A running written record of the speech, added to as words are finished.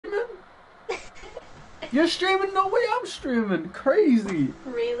You're streaming? No way I'm streaming. Crazy.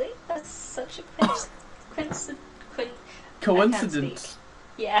 Really? That's such a Coincidence.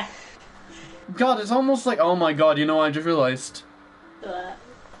 Yeah. God, it's almost like, oh my god, you know what I just realized?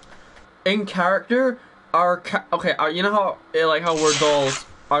 In character, you know how, like how we're dolls,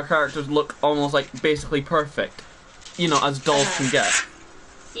 our characters look almost like basically perfect. You know, as dolls can get.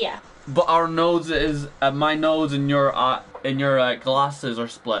 Yeah. But our nose is, my nose and your glasses are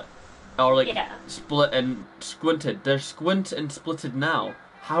split. Or like, split and squinted. They're squint and splitted now.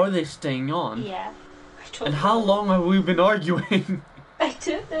 How are they staying on? Yeah. And how long have we been arguing? I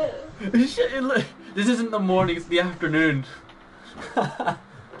don't know. This isn't the morning, it's the afternoon.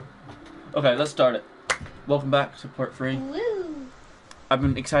 Okay, let's start it. Welcome back to part 3. Woo! I've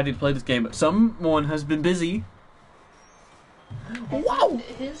been excited to play this game, but someone has been busy. Wow!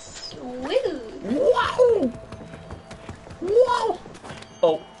 Woo! Wow! Wow!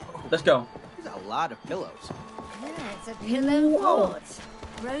 Oh, let's go. There's a lot of pillows. Yeah, it's a pillow fort.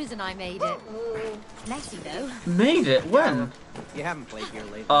 Rose and I made it. Messy though. Made it? When? You haven't played here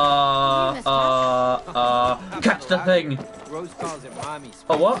lately. Catch the thing. Rose calls it mommy's.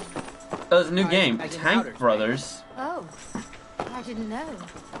 Oh, what? There's a new game. Tank Brothers. Oh, I didn't know.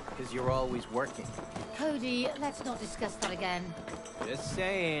 Because you're always working. Cody, let's not discuss that again. Just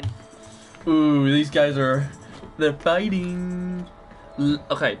saying. Ooh, these guys they're fighting.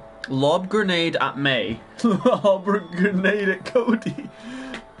 Okay, lob grenade at May. Lob grenade at Cody.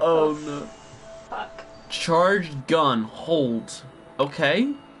 Oh no. Fuck. Charged gun, hold.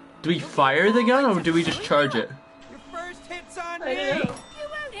 Okay. Do we fire the gun or do we just charge it? Your first hit's on I me. don't know. You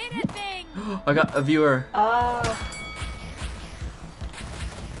won't hit a thing. I got a viewer. Oh.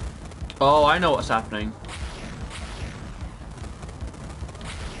 Oh, I know what's happening.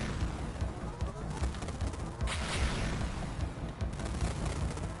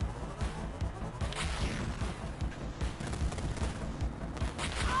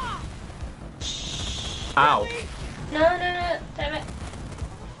 Ow. No, damn it. Oh,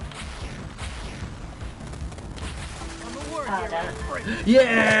 damn it.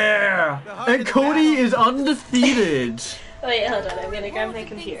 Yeah! And Cody is undefeated. Wait, hold on, I'm gonna grab my Things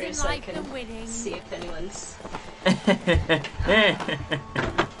computer in so I life can are winning. see if anyone's...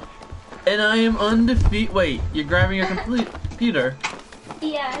 And I am undefeated. Wait, you're grabbing your computer?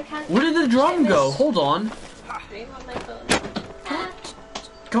 Yeah, I can't... Where did the drum go? Hold on. Stream on my phone.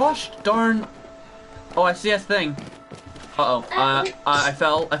 Gosh darn. Oh, I see a thing. Uh-oh. I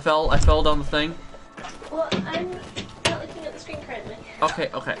fell down the thing. Well, I'm not looking at the screen currently. Okay.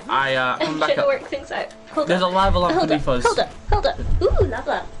 I'm I'm back trying to up. work things out. Hold There's a on. lava lamp Hold beneath us. up. Ooh,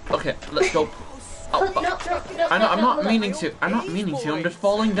 lava. Okay, let's go. Oh, Oh, no, I'm not hold meaning to. I'm not meaning to. I'm just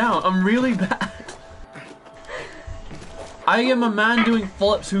falling down. I'm really bad. I am a man doing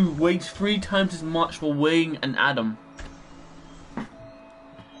flips who weighs 3 times as much while weighing an atom.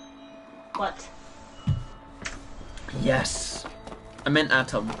 What? Yes. I meant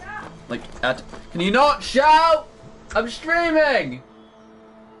atom. Like, Can you not shout? I'm streaming!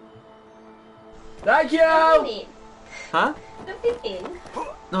 Thank What do you you! mean? Huh? What do you mean?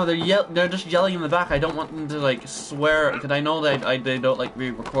 No, they're just yelling in the back. I don't want them to, like, swear, because I know that they don't like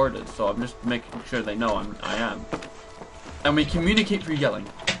being recorded, so I'm just making sure they know I am. And we communicate through yelling.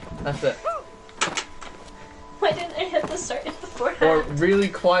 That's it. Why didn't I hit the start beforehand? Or really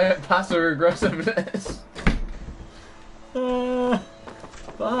quiet passive aggressiveness.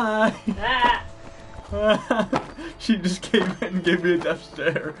 Bye. Ah. She just came in and gave me a death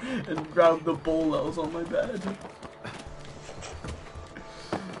stare and grabbed the bowl that was on my bed.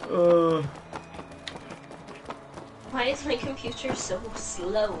 Why is my computer so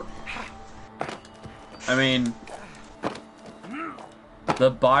slow? I mean, the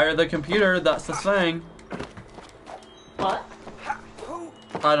buyer the computer, that's the saying. What?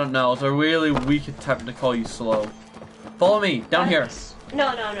 I don't know, it's a really weak attempt to call you slow. Follow me, down here. No,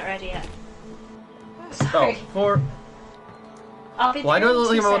 I'm not ready yet. Sorry. Oh, I'll be why do I there in look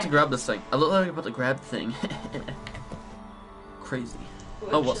like 2 I'm about to seconds. grab this thing? I look like I'm about to grab the thing. Crazy.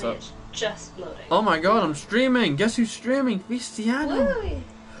 Oh, what's Actually, up? It's just loading. Oh my god, I'm streaming! Guess who's streaming? Feastiano! Woo!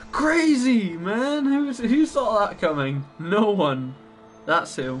 Crazy, man! Who saw that coming? No one.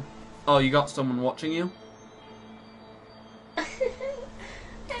 That's who. Oh, you got someone watching you?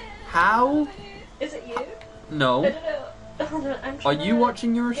 How? Is it you? I No. don't know. Hold on, I'm Are trying you to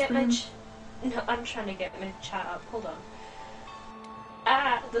watching your get my stream? No, I'm trying to get my chat up. Hold on.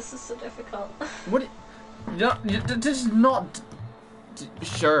 Ah, this is so difficult. What? No, this is not.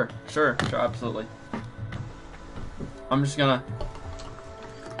 Sure, absolutely. I'm just gonna.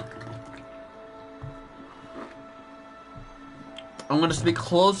 I'm gonna speak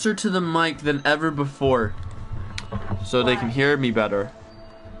closer to the mic than ever before, so they can hear me better.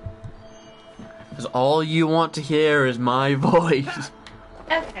 Because all you want to hear is my voice.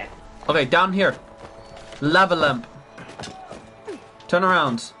 Okay. Okay, down here. Lava lamp. Turn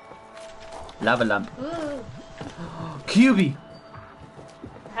around. Lava lamp. Ooh. QB.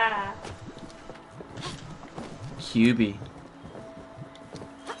 Ha. QB.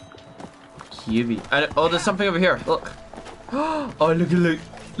 QB. Oh, there's something over here. Look. Oh, look at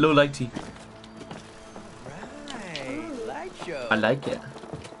low lighty. Right, light show. I like it.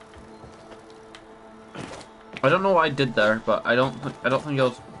 I don't know what I did there, but I don't think it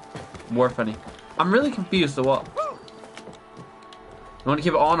was worth any. I'm really confused to what. You want to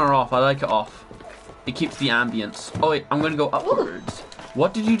keep it on or off? I like it off. It keeps the ambience. Oh wait, I'm gonna go upwards.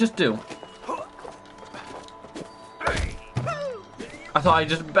 What did you just do? I thought I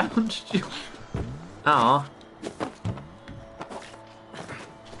just bounced you. Ah.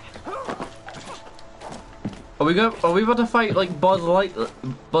 Are we about to fight like Buzz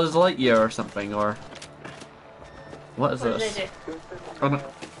Lightyear or something, or what is What this? did I do?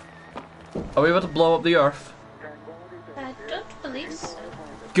 Are we about to blow up the Earth? I don't believe so.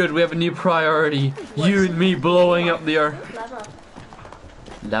 Good, we have a new priority. You and me blowing up the Earth. Lava.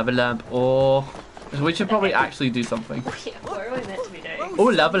 Lava lamp. Oh, so we should probably actually do something. Yeah, what are we meant to be doing? Oh,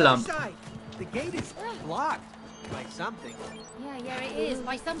 lava lamp. The gate is blocked by something. Yeah, it is.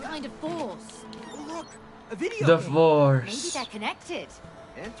 By some kind of force. Oh, look, a video The game. Maybe Force. they're connected.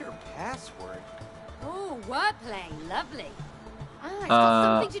 Enter password. Oh, wordplay. Lovely. Ah, it's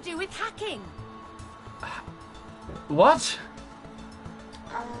got something to do with hacking. What?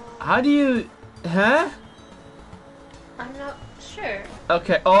 How do you? Huh? I'm not sure.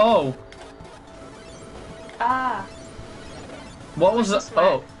 Okay. Oh, Ah. what was We're it? so smart.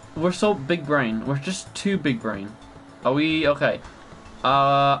 Oh, we're so big brain. We're just too big brain. Are we okay?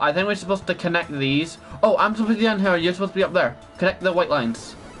 I think we're supposed to connect these. Oh, I'm supposed to be down here. You're supposed to be up there. Connect the white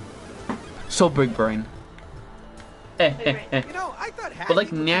lines. So big brain. Big brain. You know, I thought But like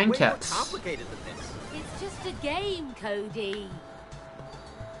hacking was way more Nyan-cats. complicated than this. It's just a game, Cody.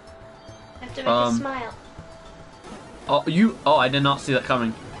 I have to make a smile. Oh, you. Oh, I did not see that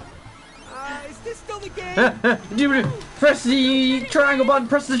coming. Is this still the game? Press the triangle button.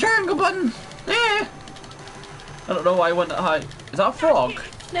 Press the triangle button. I don't know why I went that high. Is that a frog?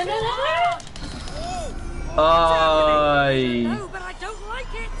 No, no, no, no. No, but I don't like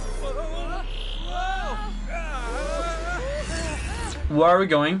it. Where are we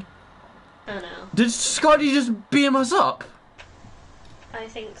going? Oh no. Did Scotty just beam us up? I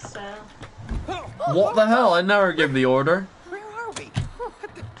think so. What the hell? I never give the order. Where are we?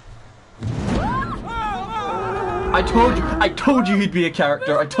 I told you he'd be a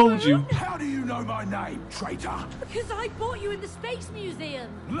character. I told you. How do you know my name, traitor? Because I bought you in the Space Museum.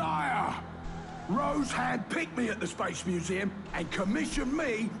 Liar! Rose handpicked me at the Space Museum and commissioned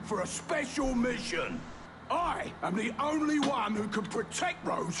me for a special mission. I am the only one who can protect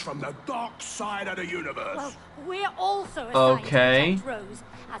Rose from the dark side of the universe. Well, we're also assigned Okay. to protect Rose.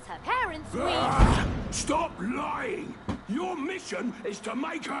 As her parents, we... Ah, stop lying! Your mission is to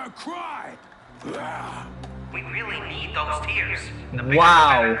make her cry. Ah. We really need those tears. The bigger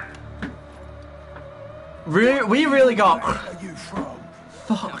Wow. the better. We really got Where are you from?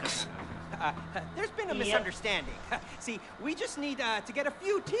 fucked. There's been a Yep. misunderstanding. See, we just need to get a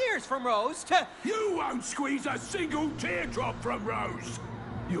few tears from Rose to... You won't squeeze a single teardrop from Rose.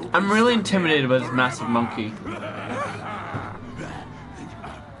 You'll be I'm really stuck intimidated by here this massive forever. monkey.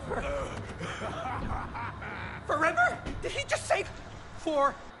 Forever? Did he just say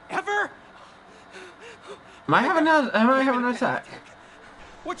forever? Am I having an attack?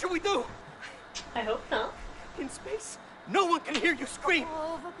 What should we do? I hope not. In space, no one can hear you scream.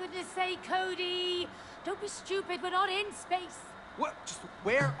 Oh, for goodness sake, Cody. Don't be stupid. We're not in space. What? Just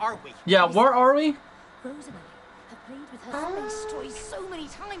where are we? Yeah, where are we? Rose and I have played with her space toys so many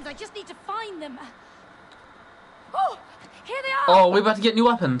times. I just need to find them. Oh, here they are. Oh, we're about to get new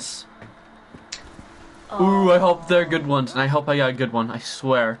weapons. Ooh, I hope they're good ones, and I hope I got a good one. I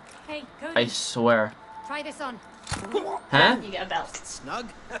swear. Hey, Cody, I swear. try this on. Huh? You get a belt. Snug?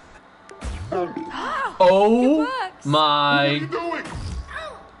 Oh works. my.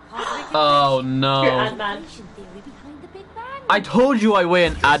 Oh You're no. Ant-Man. Creation theory behind the Big Bang. I told you I weigh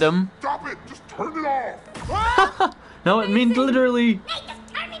an atom. Stop it! Just turn it off! No, it means literally.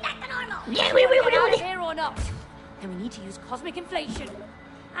 Turn me back to normal. Yeah, we out of here or not? Then we need to use cosmic inflation.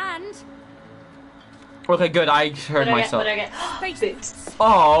 And Okay, good. I heard myself. What do I get? space Boots. boots.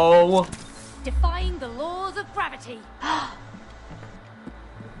 Oh. Defying the laws of gravity.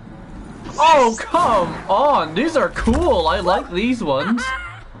 Oh, come on. These are cool. I like these ones.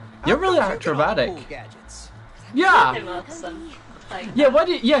 You're really Cool acrobatic. gadgets. Yeah. I'm awesome. Like, Yeah, why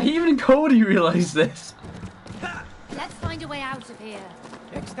did... Yeah, even Cody realized this. Let's find a way out of here.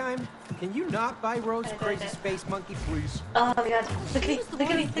 Next time, can you not buy Rose Crazy Space Monkey, please? oh my god. Look at me. Look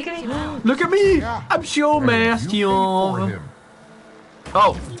at me. Look at me. Look at me. Yeah. I'm so And you pay for Feastiano. him.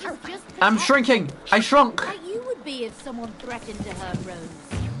 Oh, He was just I'm possessed, shrinking. I shrunk. like you would be if someone threatened to hurt Rose.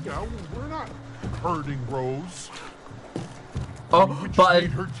 Yeah, we're not hurting Rose. Oh, We just button.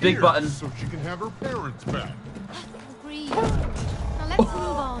 need her Big tears button. so she can have her parents back. Agreed. Now let's move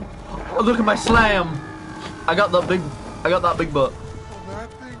on. Oh, look at my slam. I got that big butt. Oh,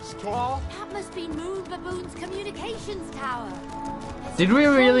 that thing's tall. That must be Moon Baboon's communications tower. There's Did we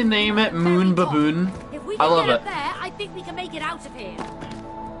a really control name it at the very Moon top. Baboon? If we I can love get it. up there, I think we can make it out of here.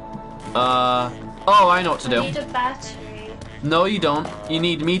 Oh, I know what to I do. need a battery. No, you don't. You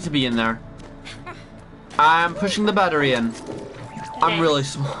need me to be in there. I'm pushing the battery in. I'm really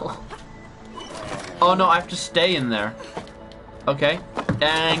small. Oh no, I have to stay in there. Okay,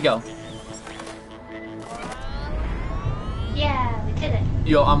 and go. Yeah, we did it.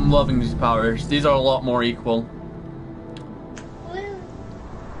 Yo, I'm loving these powers. These are a lot more equal. Woo.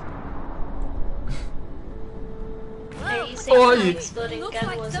 Are you saying Oh, the you- exploding Looks gun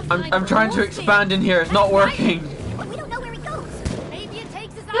like was... some- I'm trying to expand in here. It's not working. But we don't know where it goes. Maybe it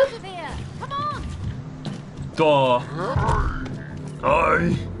takes us out of here. Come on. Duh.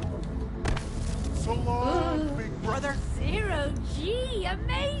 Aye. So long, big brother. Zero G,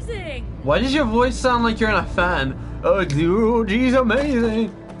 amazing. Why does your voice sound like you're in a fan? Oh, Zero G's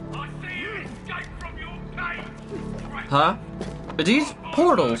amazing. I see you escape from your cage. Huh? Are these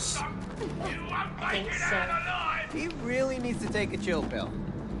portals? You won't I make think it so. out alive. He really needs to take a chill pill.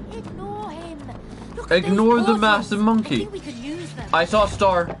 Ignore him. Look at Ignore those the portals. massive monkey. I think we could use them. I saw a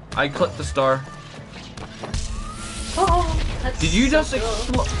star. I clicked the star. Oh, that's Did you so just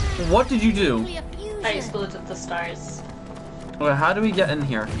cool. explode? What did you do? Nuclear fusion. I exploded the stars. Okay, how do we get in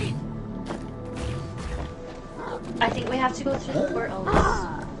here? I think we have to go through the portals.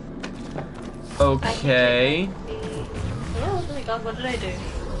 Okay. Oh my god, what did I do?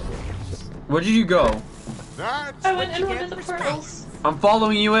 Where did you go? That's I went in you one get of the for portals. I'm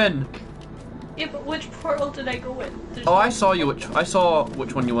following you in. Yeah, but which portal did I go in? There's Oh, I no- saw you. I saw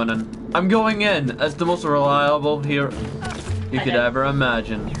which one you went in. I'm going in as the most reliable hero you I could know. ever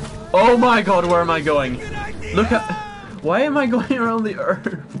imagine. Oh my god, where am I going? Look at. Why am I going around the earth?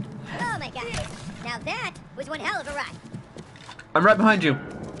 Oh my god. Now that was one hell of a ride. I'm right behind you.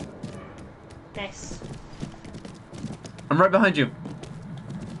 Nice. I'm right behind you.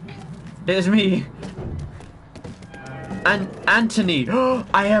 It is me. And Anthony.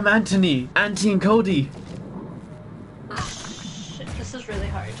 I am Anthony. Auntie and Cody. Shit, this is really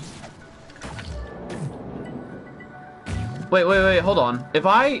hard. Wait, hold on. What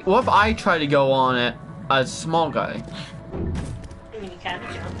if I try to go on it as small guy? I mean, you can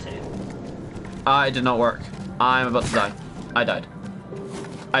if you want to. It did not work. I'm about to die. I died.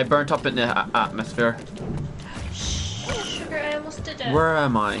 I burnt up in the atmosphere. Sugar, I almost did it. Where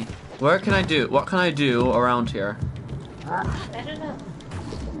am I? What can I do around here? I don't know.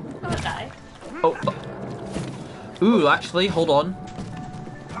 I'm gonna die. Oh. Ooh, actually, hold on.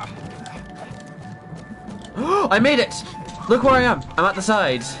 I made it! Look where I am. I'm at the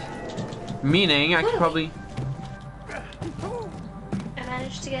sides. Meaning I could probably... I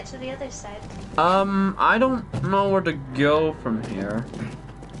managed to get to the other side. I don't know where to go from here.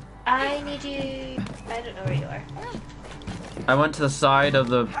 I need you... I don't know where you are. I went to the side of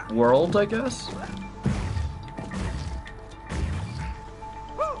the world, I guess?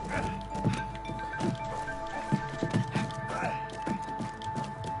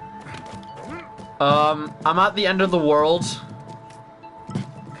 I'm at the end of the world.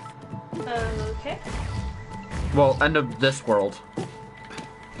 Okay. Well, end of this world.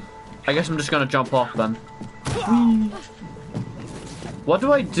 I guess I'm just gonna jump off then. What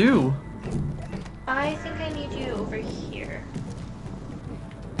do I do? I think I need you over here.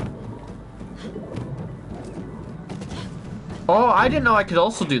 Oh, I didn't know I could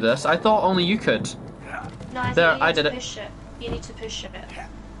also do this. I thought only you could. No, I think There, you need I to did it. push it. You need to push it.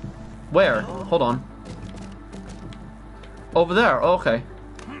 Where? Hold on. Over there. Oh, okay.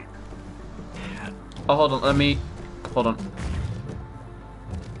 Oh, hold on. Hold on.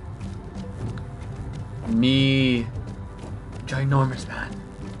 Me. Ginormous man.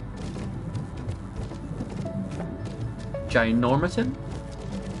 Ginormiton?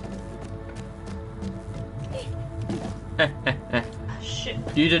 Shit.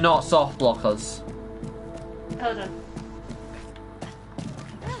 You did not soft block us. Hold on.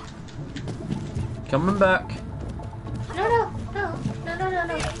 Coming back. No.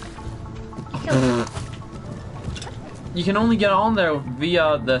 Kill me. You can only get on there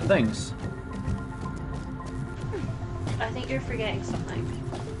via the things. I think you're forgetting something.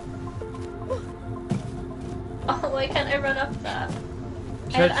 Oh, why can't I run up that?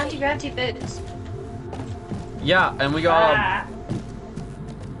 I have anti-gravity boots. Yeah, and we got. Ah.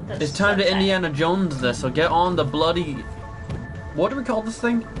 That's It's time to sunset. Indiana Jones this. So get on the bloody. What do we call this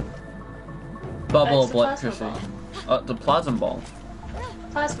thing? Bubble It's of the plasma electricity. The plasma ball.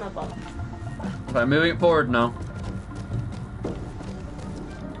 Plasma ball. Okay, moving it forward now.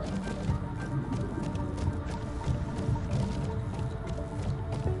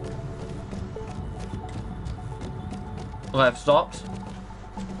 Okay, I've stopped.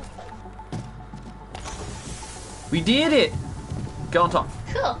 We did it! Get on top.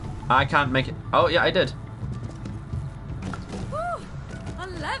 Cool. I can't make it. Oh, yeah, I did. Whew. I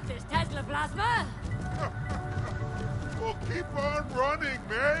love this Tesla plasma. Well, keep on running,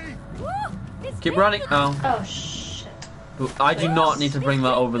 May. Woo, it's Keep bigger running. than- Oh. Oh shit. I do not need to bring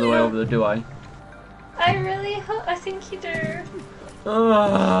that over the way over there, do I? I really hope. I think you do. Oh,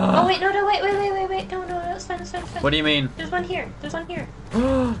 Oh wait, no, wait. No, that's fine. what do you mean? There's one here.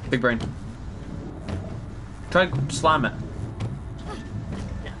 Big brain. Try to slam it.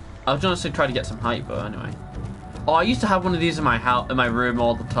 I was gonna say try to get some height, but anyway. Oh, I used to have one of these in my house, in my room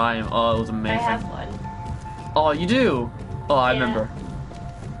all the time. Oh, it was I amazing. have one. Oh, you do? Oh, I Yeah. remember.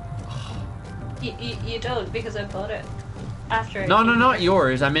 You don't because I bought it after. No, not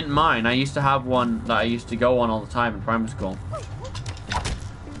yours. I meant mine. I used to have one that I used to go on all the time in primary school.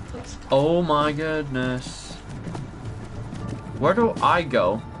 Oh my goodness. Where do I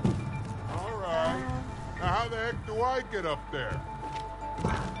go? All right. Now, how the heck do I get up there?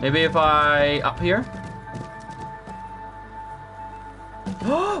 Maybe if I... up here?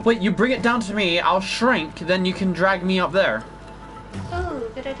 Wait, you bring it down to me, I'll shrink, then you can drag me up there.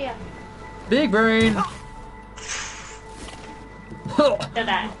 Ooh, good idea. Big brain! Did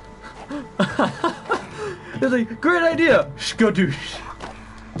I? It's like, great idea! Skadoosh!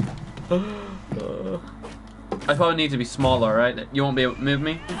 I probably need to be smaller, right? You won't be able to move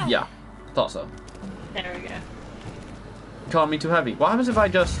me? Yeah, thought so. There we go. Call me too heavy. What happens if I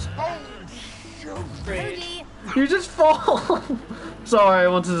just... Rude. You just fall! Sorry, I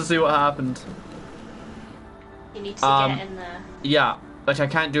wanted to see what happened. You need to get in the. Yeah, but I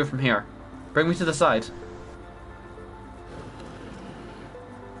can't do it from here. Bring me to the side.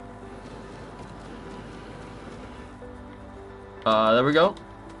 There we go.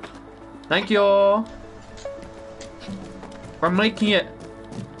 Thank you. We're making it.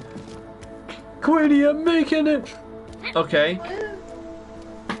 Queenie, I'm making it. Okay.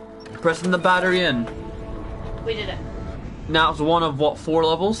 Pressing the battery in. We did it. Now it's one of what, 4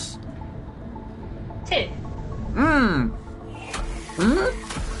 levels? 2.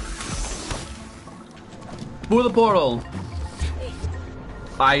 For the portal.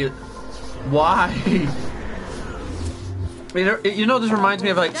 Why? You know, this reminds me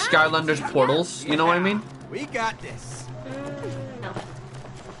of like Skylanders portals. You know what I mean? We got this. No.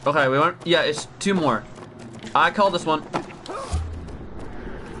 Okay, we want. Yeah, it's 2 more. I call this one.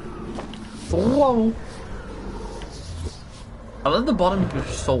 Whoa! I love the bottom of your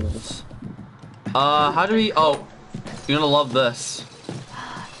souls. How do we? Oh, you're gonna love this.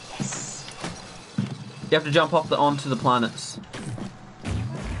 Yes. You have to jump off onto the planets.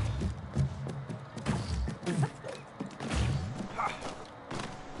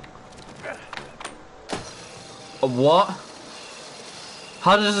 What?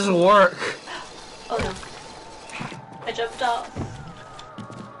 How does this work? Oh no. I jumped off.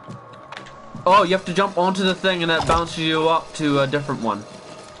 Oh, you have to jump onto the thing and it bounces you up to a different one.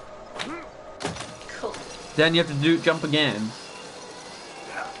 Cool. Then you have to jump again.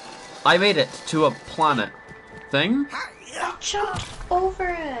 I made it to a planet. Thing? I jumped over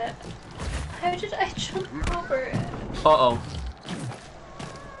it. How did I jump over it? Uh-oh.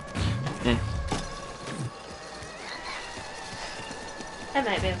 Eh. I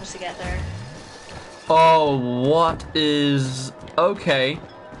might be able to get there. Oh, what is... Okay.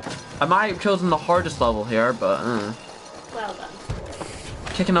 I might have chosen the hardest level here, but... Well done.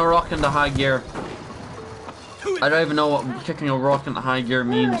 Kicking a rock into high gear. I don't even know what kicking a rock into high gear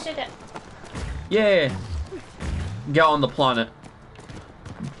Ooh, I means. did it. Yeah. Get on the planet.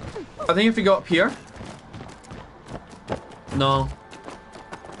 I think if you go up here... No.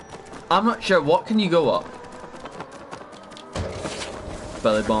 I'm not sure. What can you go up?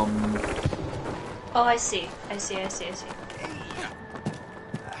 Belly bomb. Oh, I see.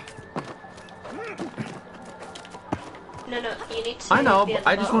 No, you need to. I know, be but at the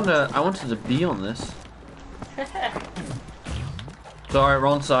I just bottom. I wanted to be on this. So, alright,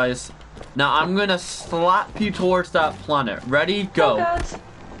 wrong size. Now I'm gonna slap you towards that planet. Ready, go. Oh God.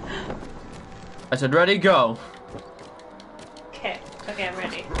 I said, ready, go. Okay, I'm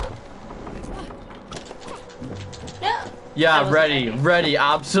ready. No. Yeah, ready,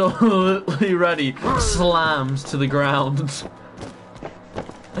 absolutely ready. Slams to the ground.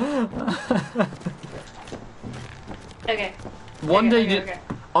 Okay. One day, Okay.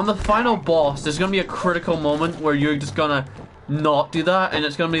 on the final boss, there's gonna be a critical moment where you're just gonna not do that, and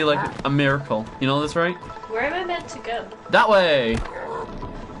it's gonna be like a miracle. You know this, right? Where am I meant to go? That way.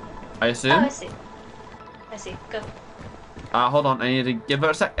 I assume. Oh, I see. Go. Hold on, I need to give it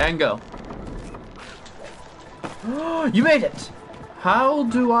a sec and go. You made it! How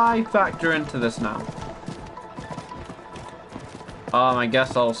do I factor into this now? I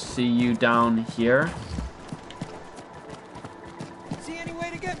guess I'll see you down here. See any way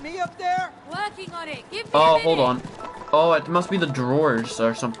to get me up there? Working on it. Give me Oh, a hold minute. on. Oh, it must be the drawers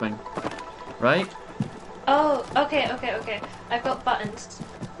or something. Right? Oh, okay. I've got buttons.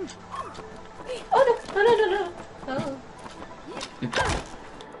 Oh no. Oh.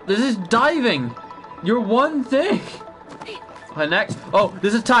 This is diving! You're one thing! Okay, next. Oh,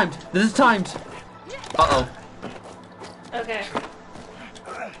 this is timed! Uh-oh. Okay.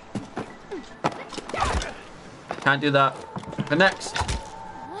 Can't do that. Okay, next.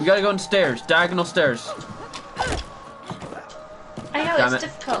 We gotta go on stairs. Diagonal stairs. I know Damn it's it.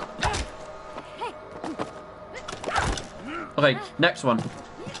 difficult. Okay, next one.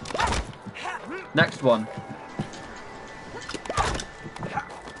 Next one.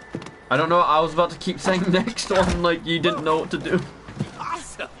 I don't know, I was about to keep saying next one like you didn't know what to do.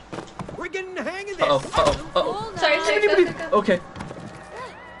 Awesome. We're getting the hang of this. Uh-oh. Sorry, go. Okay.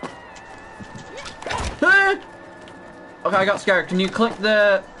 Ah! Okay, I got scared. Can you click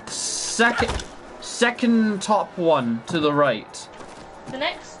the second top one to the right?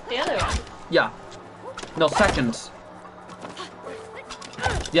 The other one. Yeah. No, second.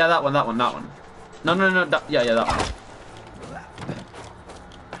 Yeah, that one. No, yeah, that one.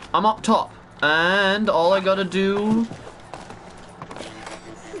 I'm up top, and all I gotta do...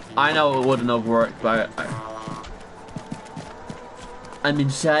 I know it wouldn't have worked, but I'm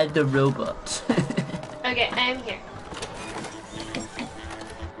inside the robot. Okay, I'm here.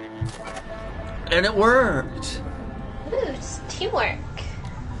 And it worked! Ooh, it's teamwork.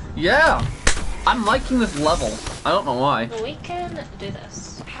 Yeah! I'm liking this level. I don't know why. We can do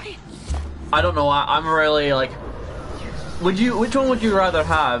this. I don't know why. I'm really like... Which one would you rather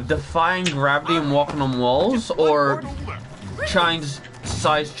have? Defying gravity and walking on walls, or size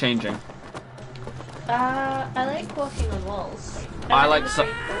changing? I like walking on walls. I like The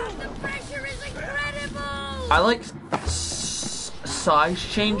pressure is incredible. I like size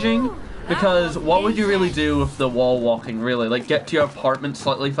changing, because what would you really do with the wall walking, really? Like, get to your apartment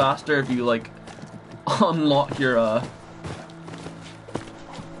slightly faster if you, like, unlock your,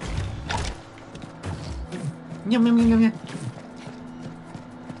 Yum, yum, yum, yum, yum.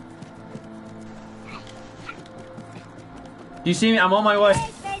 Do you see me? I'm on my way.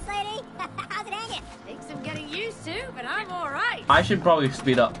 Hey, space lady. How's it hanging? Takes some getting used to, but I'm all right. I should probably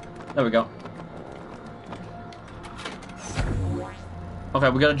speed up. There we go. Okay,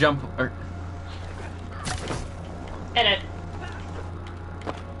 we gotta jump. Edit.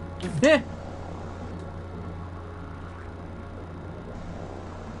 Yeah.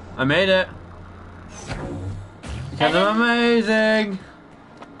 I made it. Because I'm amazing.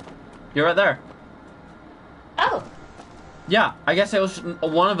 You're right there. Oh. Yeah, I guess it was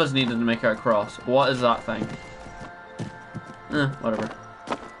one of us needed to make it across. What is that thing? Whatever.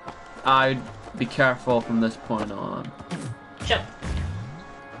 I'd be careful from this point on. Jump.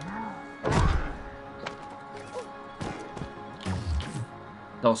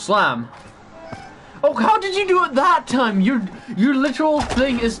 No, slam. Oh, how did you do it that time? Your literal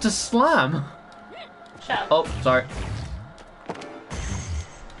thing is to slam. Shut up. Oh, sorry.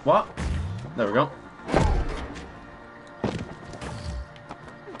 What? There we go.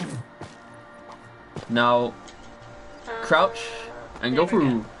 Now, crouch and go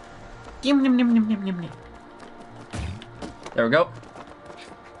through. There we go.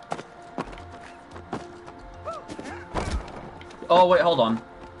 Oh, wait, hold on.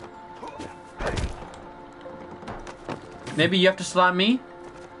 Maybe you have to slam me?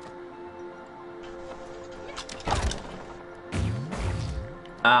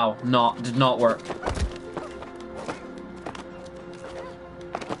 Ow, did not work.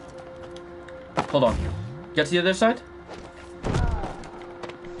 Hold on. Get to the other side?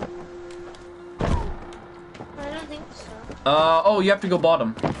 I don't think so. Oh, you have to go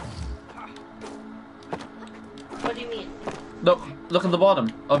bottom. What do you mean? Look at the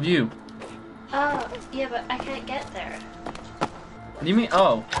bottom of you. Oh, yeah, but I can't get there. What do you mean?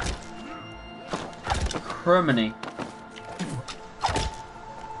 Oh. Criminy.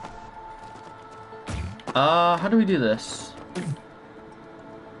 How do we do this?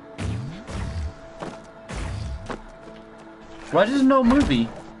 Why does no movie?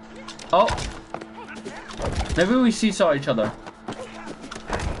 Oh. Maybe we seesaw each other.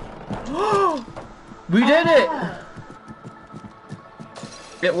 We did it!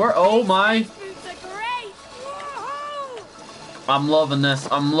 It worked. Oh my. I'm loving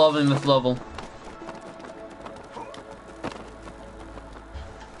this. I'm loving this level.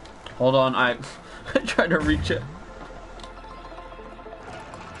 Hold on, I tried to reach it.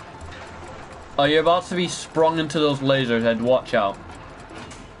 Oh, you're about to be sprung into those lasers, Ed. Watch out.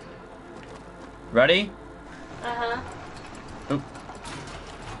 Ready? Uh-huh. Oop.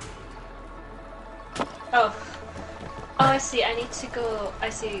 Oh. Oh, I see. I need to go. I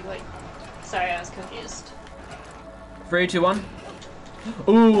see. Wait. Sorry, I was confused. 3, 2, 1.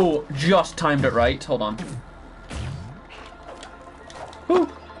 Ooh, just timed it right. Hold on. Ooh.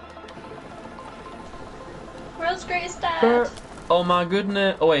 World's greatest dad. Oh my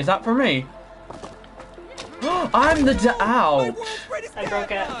goodness. Oh wait, is that for me? I'm the ouch. I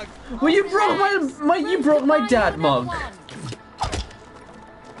broke it. Well, you broke my dad mug.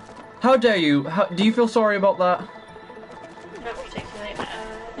 How dare you? Do you feel sorry about that? Not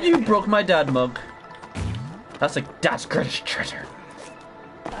particularly. You broke my dad mug. That's like dad's greatest treasure.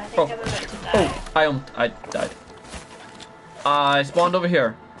 I think I'm about to die. Oh, I died. I spawned over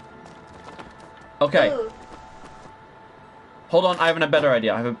here. Okay. Ooh. Hold on, I have a better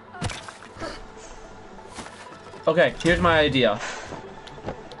idea. Okay, here's my idea.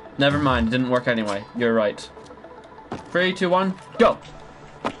 Never mind, it didn't work anyway. You're right. 3, 2, 1, go!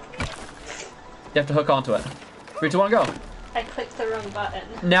 You have to hook onto it. 3, 2, 1, go! I clicked the wrong button.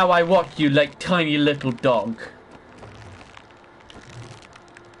 Now I walk you like tiny little dog.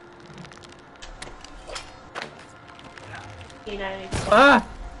 You know, Ah!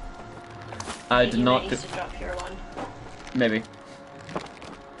 I did you not might do. need to drop your one. Maybe.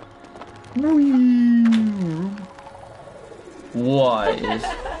 Wise.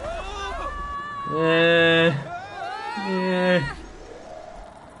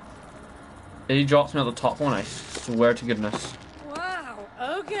 He drops me at the top one, I swear to goodness. Wow,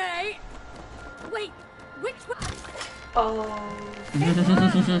 okay. Wait, which one? Oh.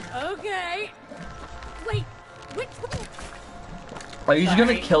 Okay. Wait, which one? Are you just gonna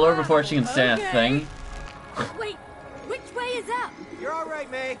Sorry. kill her before she can say a Okay. thing? Wait, which way is up? You're all right,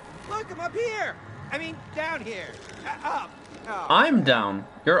 May. Look, I'm up here. I mean, down here. Up. Oh. I'm down.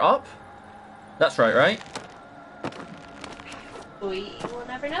 You're up? That's right? We will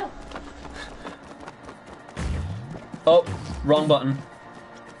never know. Oh, wrong button.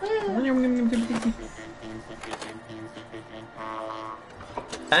 Woo.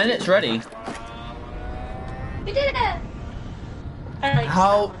 And it's ready. We did it! I like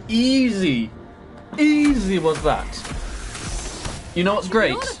How that one. easy was that? You know what's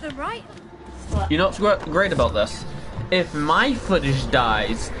great? All of them, right? You know what's great about this? If my footage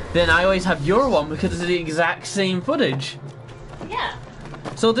dies, then I always have your one because it's the exact same footage. Yeah.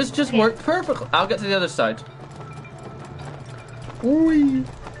 So this just worked perfectly. I'll get to the other side. Oi.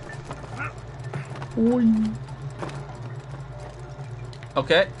 Oi.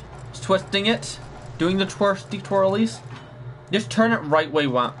 Okay. Just twisting it. Doing the twisty twirlies. Just turn it right way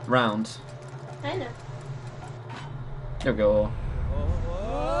round. I know. There we go.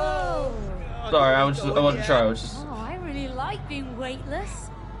 Whoa. Sorry, I wasn't sure. I was just Oh, I really like being weightless.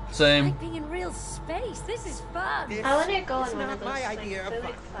 I same. like being in real space. This is fun. This I want to go is on one not of those. my Like, idea of really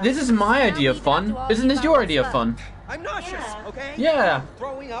fun. fun. This is my idea of fun. Isn't this your idea of fun? I'm nauseous, Yeah. okay? Yeah.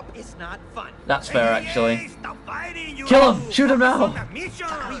 Throwing up is not fun. That's fair, actually. Stop fighting, you Kill him! Shoot him now! on the mission.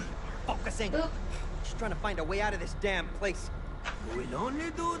 Focusing. Oop. Just trying to find a way out of this damn place. We'll only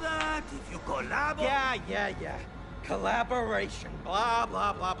do that if you collaborate. Yeah. Collaboration. Blah,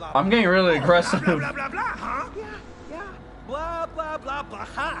 blah, blah, blah. I'm getting really Blah, aggressive. blah, blah, blah, blah, huh? Yeah. Blah, blah, blah, blah,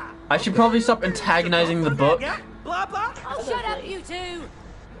 ha. I should probably stop antagonizing the book. Yeah? Blah, blah. Oh, shut up, you two.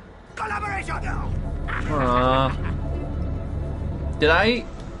 Collaboration. Did I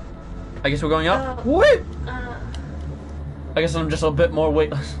guess we're going up. Oh. Wait. Uh, I guess I'm just a bit more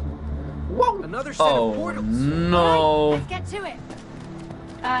weightless. Whoa. Another set of Oh portals. no. Let's get to it.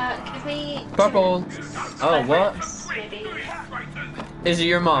 give me Purple. 2 minutes. Oh, 5 what? minutes, maybe. Is it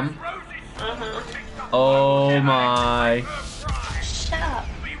your mom? Uh-huh. Oh my. Shut up.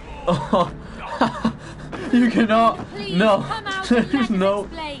 Oh. You cannot. Please, No. come out and let us No.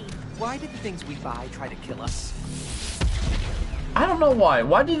 explain. Why did the things we buy try to kill us? I don't know why.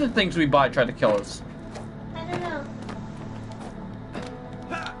 Why do the things we buy try to kill us? I don't know.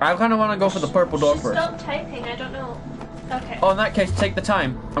 I kind of want to go for the purple door Just first. stop typing, I don't know. Okay. Oh, in that case, take the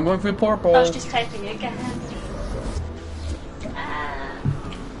time. I'm going for purple. I was just typing again. Ah.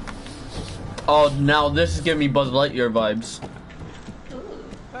 Oh, now this is giving me Buzz Lightyear vibes.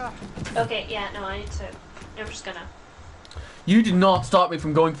 Ooh. Okay, yeah, no, I need to. I'm just gonna. You did not stop me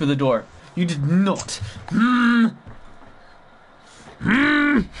from going through the door. You did not. Hmm.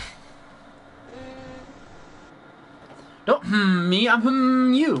 Hmm. Don't me.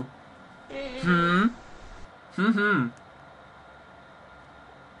 I'm you. Hmm. Hmm.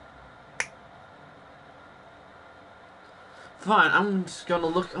 Fine. I'm just gonna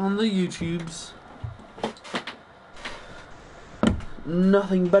look on the YouTubes.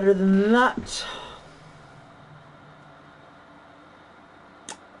 Nothing better than that.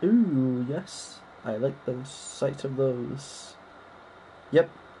 Ooh, yes. I like the sight of those. Yep.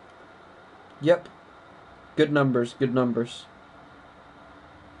 Yep. Good numbers, good numbers.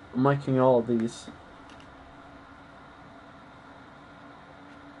 I'm liking all of these.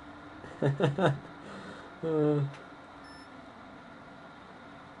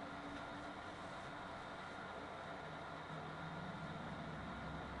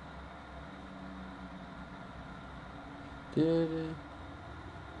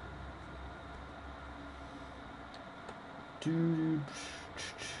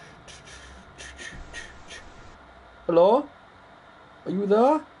 Hello? Are you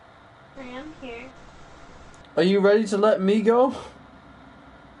there? I am here. Are you ready to let me go?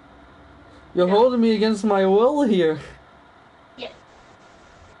 You're holding me against my will here. Yep.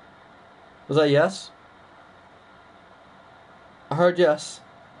 Was that yes? I heard yes.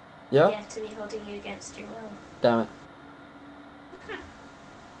 Yeah? Yeah, to be holding you against your will. Damn it.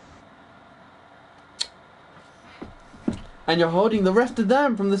 And you're holding the rest of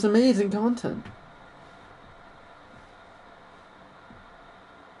them from this amazing content.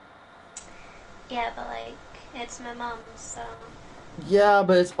 Yeah, but like, it's my mom, so. Yeah,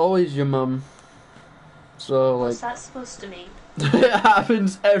 but it's always your mum. So, like. What's that supposed to mean? It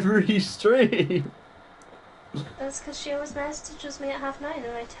happens every stream. That's because she always messages me at 9:30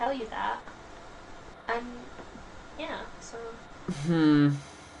 and I tell you that. And, yeah, so.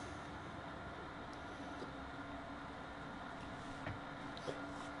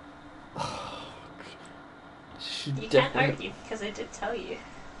 You can't argue because I did tell you.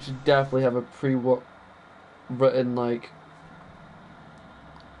 Should definitely have a written like.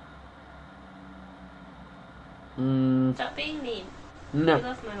 Stop being mean. No. I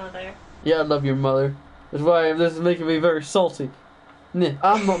love my mother. Yeah, I love your mother. That's why this is making me very salty. Nah,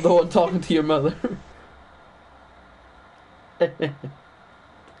 I'm not the one talking to your mother.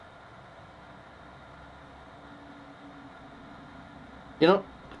 You know,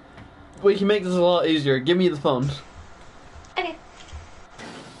 we can make this a lot easier. Give me the phone. Okay.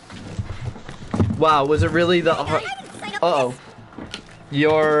 Wow, was it really the hard? Uh-oh.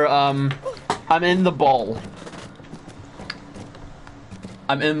 You're, I'm in the ball.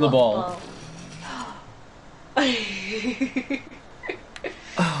 I'm in the ball.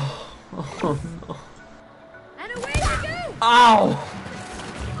 Oh no. And away we go! Ow!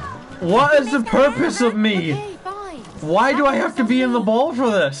 What is the purpose of me? Okay, fine. Why do I have to be in the ball for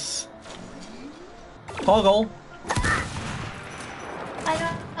this? Toggle. I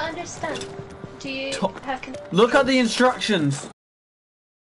don't understand. Do you have... Look at the instructions.